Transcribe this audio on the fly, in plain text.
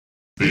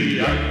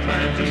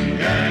Clanton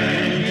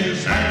gang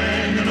is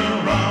hanging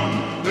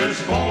around. There's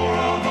 4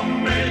 of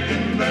them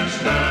making their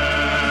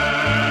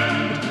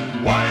stand.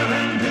 Wyatt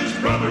and his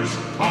brothers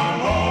are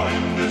law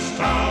in this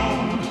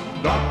town.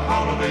 Doc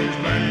Holliday's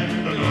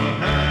lending a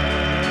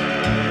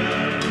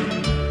hand.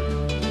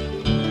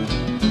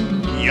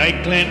 The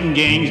Ike Clanton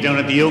gang's down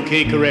at the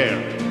OK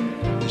Corral.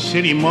 The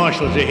city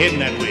marshals are heading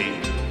that way.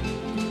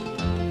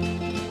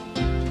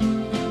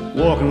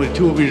 Walking with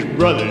 2 of his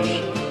brothers,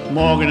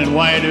 Morgan and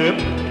Wyatt Earp,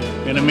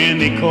 and a man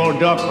they call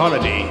Doc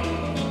Holliday.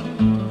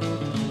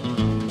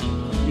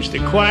 It's the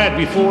quiet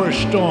before a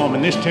storm,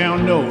 and this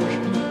town knows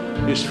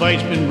this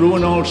fight's been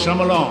brewing all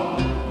summer long.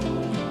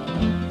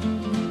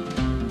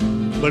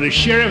 But as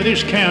sheriff of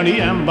this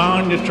county, I'm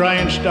bound to try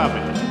and stop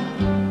it.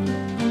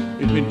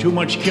 There's been too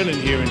much killing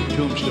here in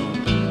Tombstone.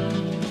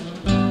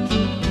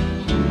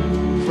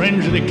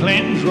 Friends of the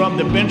Clantons robbed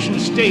the Benson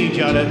stage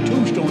out of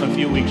Tombstone a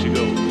few weeks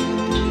ago.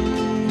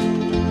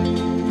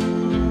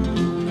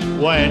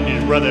 Wyatt and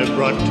his brother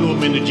brought 2 of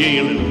them into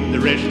jail, and the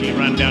rest he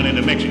run down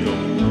into Mexico.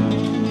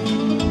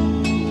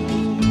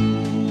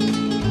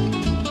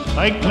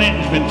 Ike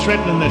Clanton's been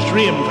threatening the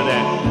 3 of them for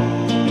that.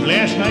 And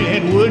last night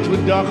had words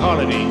with Doc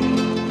Holliday.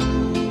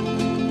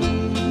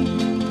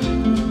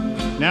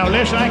 Now,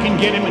 unless I can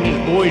get him and his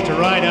boys to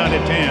ride out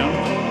of town,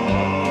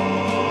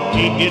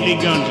 8 deadly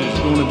guns is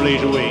going to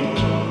blaze away.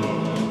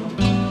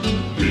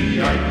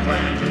 The Ike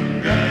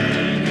Clanton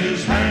gang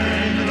is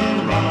hanging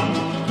around.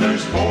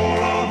 There's 4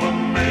 of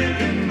them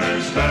making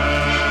their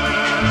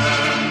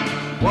stand.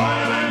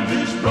 Wyatt and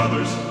his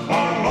brothers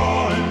are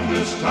law in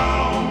this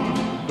town.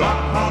 Doc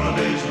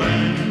Holliday's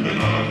lending a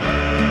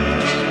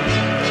hand.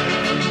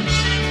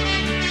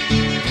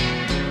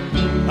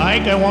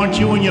 Ike, I want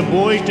you and your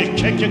boys to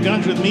check your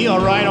guns with me or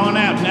ride on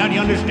out. Now, do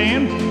you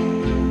understand?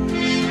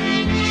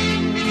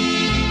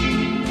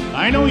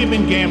 I know you've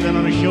been gambling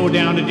on a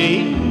showdown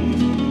today.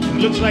 It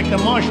looks like the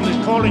marshal is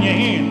calling your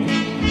hand.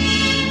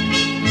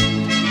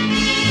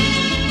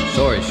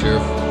 Sorry,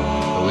 Sheriff,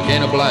 but we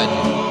can't oblige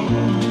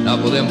you.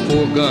 Not with them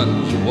 4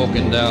 guns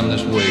walking down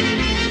this way.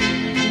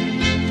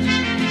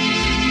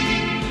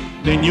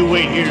 Then you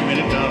wait here a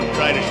minute and I'll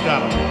try to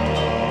stop him.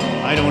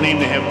 I don't aim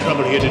to have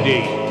trouble here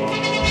today.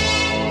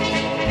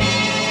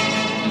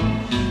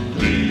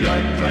 The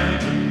Ike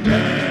Clanton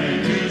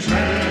gang is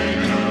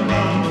hanging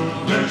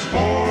around. There's 4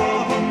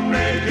 of them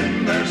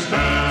making their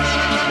stand.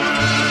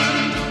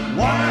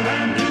 Wyatt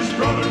and his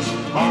brothers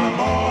are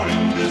law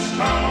in this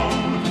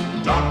town.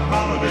 Doc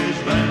Holliday's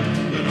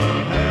lending a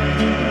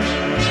hand.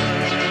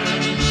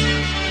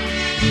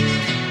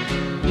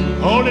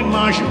 Hold it,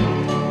 Marshal.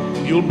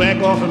 You'll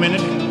back off a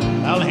minute.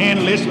 I'll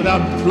handle this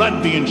without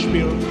blood being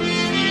spilled.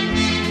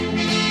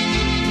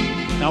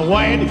 Now,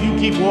 Wyatt, if you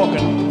keep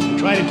walking and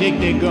try to take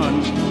their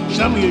guns,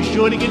 some of you are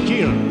sure to get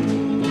killed.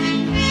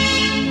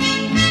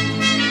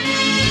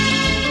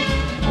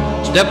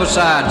 Step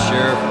aside,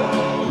 Sheriff.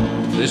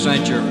 This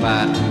ain't your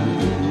fight.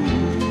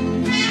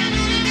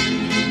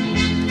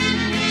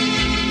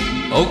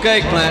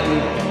 Okay,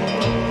 Clanton.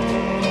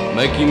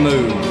 Make you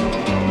move.